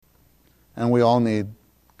And we all need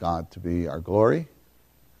God to be our glory,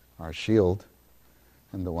 our shield,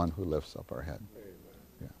 and the one who lifts up our head.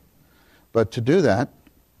 Yeah. But to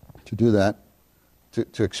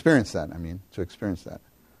experience that,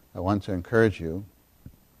 I want to encourage you,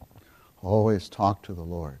 always talk to the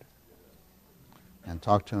Lord. And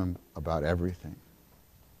talk to Him about everything.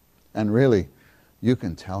 And really, you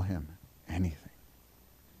can tell Him anything.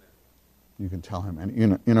 You can tell Him, and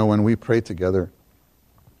you know, when we pray together,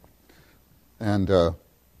 and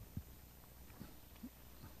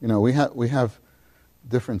we have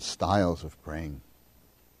different styles of praying.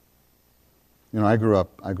 I grew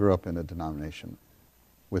up in a denomination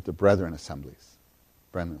with the Brethren Assemblies,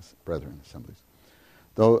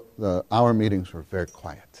 Though our meetings were very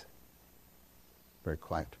quiet,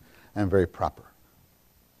 and very proper.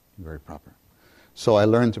 So I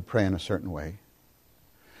learned to pray in a certain way.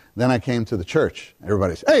 Then I came to the church.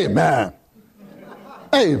 Everybody's, Amen.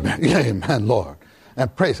 Amen. Amen, Lord.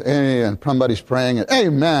 And praise. And somebody's praying, and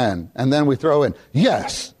Amen. And then we throw in,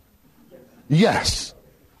 Yes. Yes.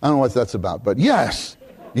 I don't know what that's about, but yes.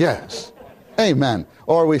 Yes. Amen.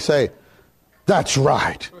 Or we say, That's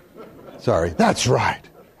right. Sorry, that's right.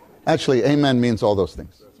 Actually, Amen means all those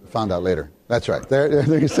things. Found out later. That's right.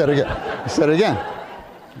 There you said it again. You said it again.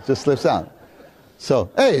 It just slips out.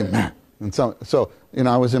 So, Amen. And so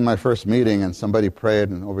I was in my first meeting and somebody prayed,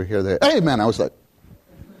 and over here they, Amen. I was like,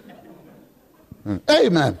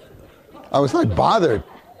 Amen. I was like bothered.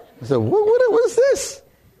 I said, what is this?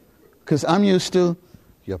 Because I'm used to,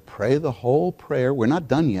 you pray the whole prayer. We're not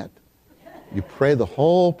done yet. You pray the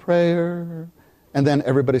whole prayer, and then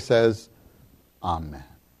everybody says, Amen.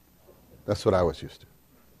 That's what I was used to.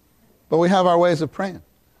 But we have our ways of praying.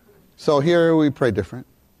 So here we pray different.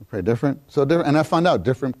 And I found out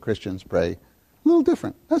different Christians pray a little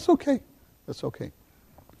different. That's okay.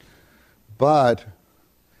 But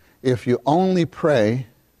if you only pray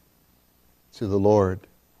to the Lord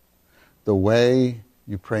the way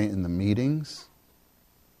you pray in the meetings,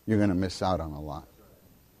 you're going to miss out on a lot.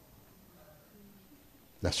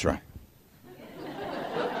 That's right.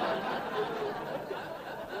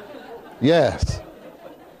 Yes.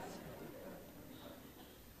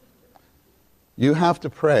 You have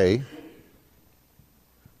to pray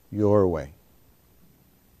your way.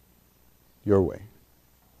 Your way.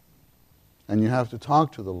 And you have to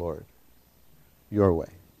talk to the Lord your way.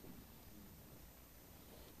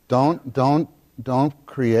 Don't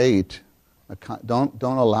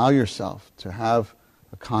allow yourself to have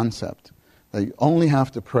a concept that you only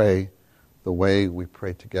have to pray the way we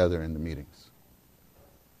pray together in the meetings.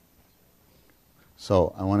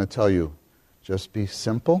 So I want to tell you, just be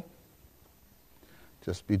simple,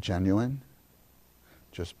 just be genuine,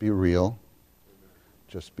 just be real,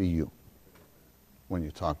 just be you when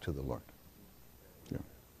you talk to the Lord. Yeah.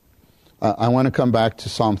 I want to come back to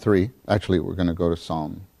Psalm 3. Actually, we're going to go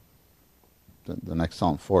to the next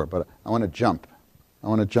Psalm 4, but I want to jump. I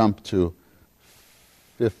want to jump to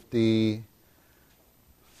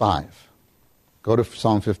 55. Go to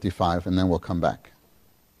Psalm 55, and then we'll come back.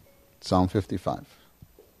 Psalm 55.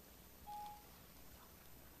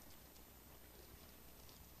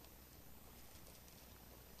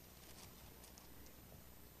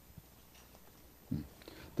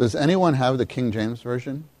 Does anyone have the King James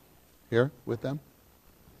Version here with them?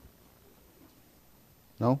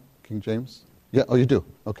 No? King James? Yeah, oh, you do.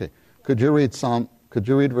 Okay. Could you read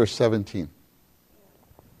verse 17?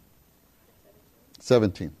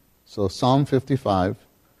 17. So Psalm 55,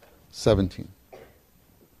 17.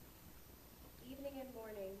 Evening and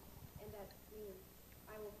morning, and at noon,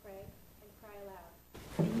 I will pray and cry aloud,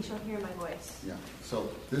 and he shall hear my voice. Yeah. So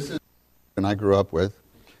this is what I grew up with.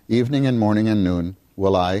 Evening and morning and noon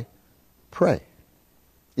will I pray.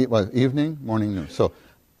 Evening, morning, noon. So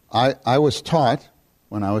I was taught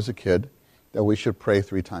when I was a kid that we should pray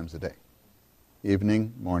 3 times a day.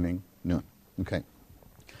 Evening, morning, noon. Okay.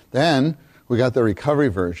 Then we got the recovery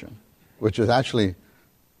version, which is actually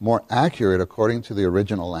more accurate according to the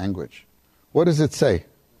original language. What does it say?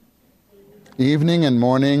 Evening and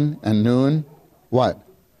morning and noon, what?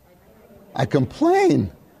 I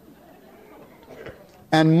complain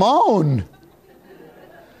and moan.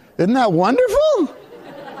 Isn't that wonderful?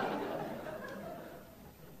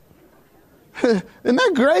 Isn't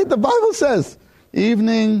that great? The Bible says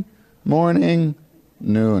evening, morning,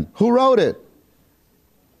 noon. Who wrote it?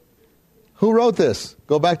 Who wrote this?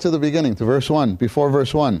 Go back to the beginning, to verse 1, before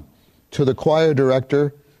verse 1. To the choir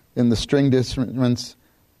director in the stringed instruments,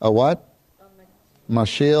 a what?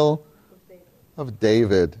 Mashiel of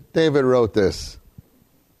David. David wrote this.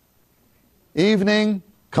 Evening,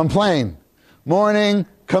 complain. Morning,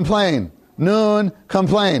 complain. Noon,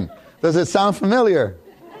 complain. Does it sound familiar?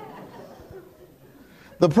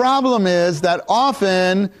 The problem is that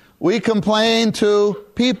often we complain to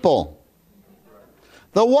people.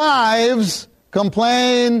 The wives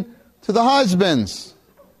complain to the husbands.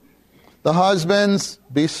 The husbands,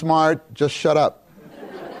 be smart, just shut up.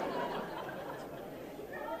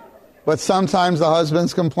 But sometimes the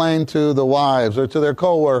husbands complain to the wives or to their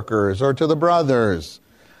coworkers or to the brothers.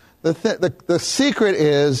 The secret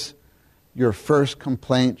is your first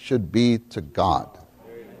complaint should be to God.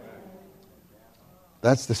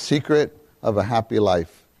 That's the secret of a happy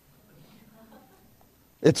life.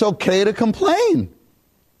 It's okay to complain.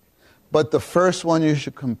 But the first one you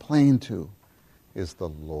should complain to is the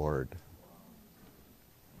Lord.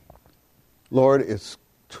 Lord, it's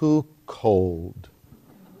too cold.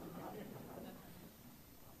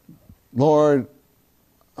 Lord,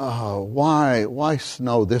 why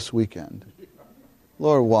snow this weekend?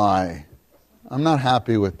 Lord, why? I'm not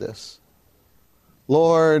happy with this.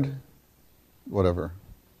 Lord, whatever.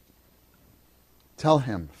 Tell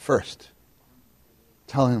him first.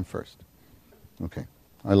 Tell him first. Okay,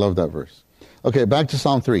 I love that verse. Okay, back to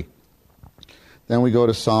Psalm 3. Then we go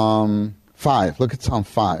to Psalm 5. Look at Psalm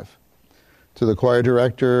 5. To the choir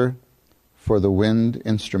director for the wind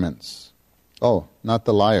instruments. Oh, not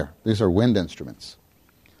the lyre. These are wind instruments.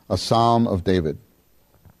 A psalm of David.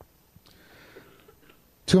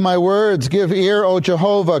 To my words, give ear, O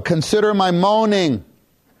Jehovah. Consider my moaning.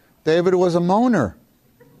 David was a moaner.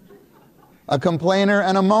 A complainer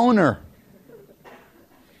and a moaner.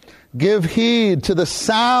 Give heed to the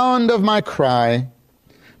sound of my cry.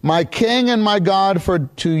 My King and my God, for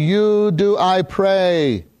to you do I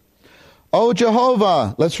pray. O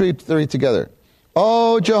Jehovah, let's read together.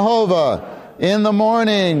 O Jehovah, in the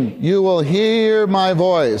morning you will hear my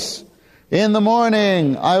voice. In the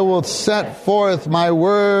morning I will set forth my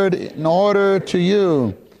word in order to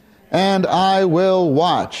you, and I will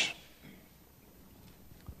watch.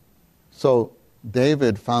 So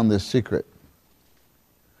David found this secret.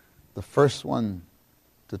 The first one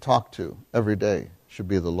to talk to every day should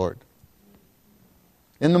be the Lord.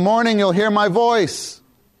 In the morning you'll hear my voice.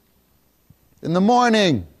 In the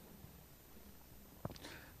morning.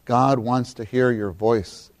 God wants to hear your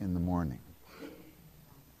voice in the morning.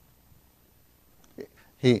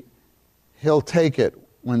 He'll take it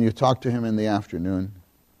when you talk to him in the afternoon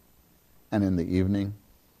and in the evening,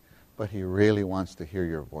 but he really wants to hear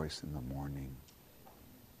your voice in the morning.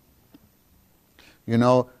 You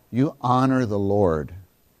know, you honor the Lord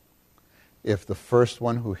if the first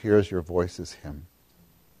one who hears your voice is him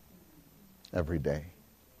every day,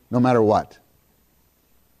 no matter what.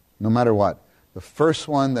 No matter what. The first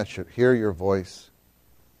one that should hear your voice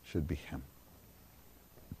should be him.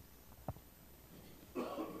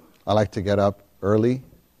 I like to get up early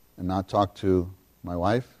and not talk to my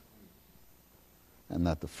wife, and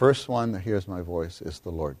that the first one that hears my voice is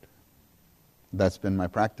the Lord. That's been my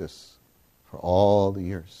practice for all the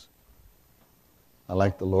years. I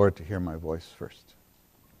like the Lord to hear my voice first.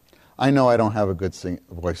 I know I don't have a good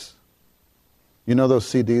voice. You know those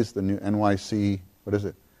CDs, the new NYC, what is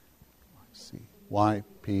it?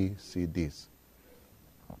 YPCDs.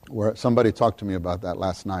 Where somebody talked to me about that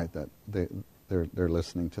last night, that they're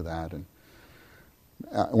listening to that. And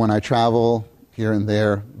when I travel here and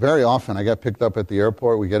there, very often I get picked up at the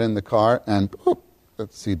airport, we get in the car, and boop, the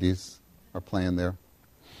CDs are playing there.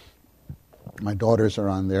 My daughters are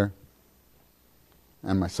on there,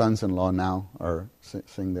 and my sons-in-law now are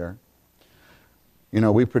sing there. You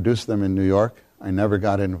know, we produced them in New York. I never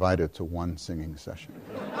got invited to one singing session.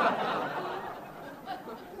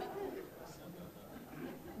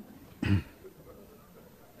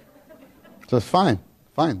 So it's fine.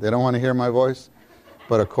 They don't want to hear my voice.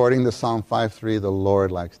 But according to Psalm 5:3, the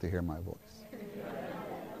Lord likes to hear my voice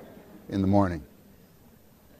in the morning.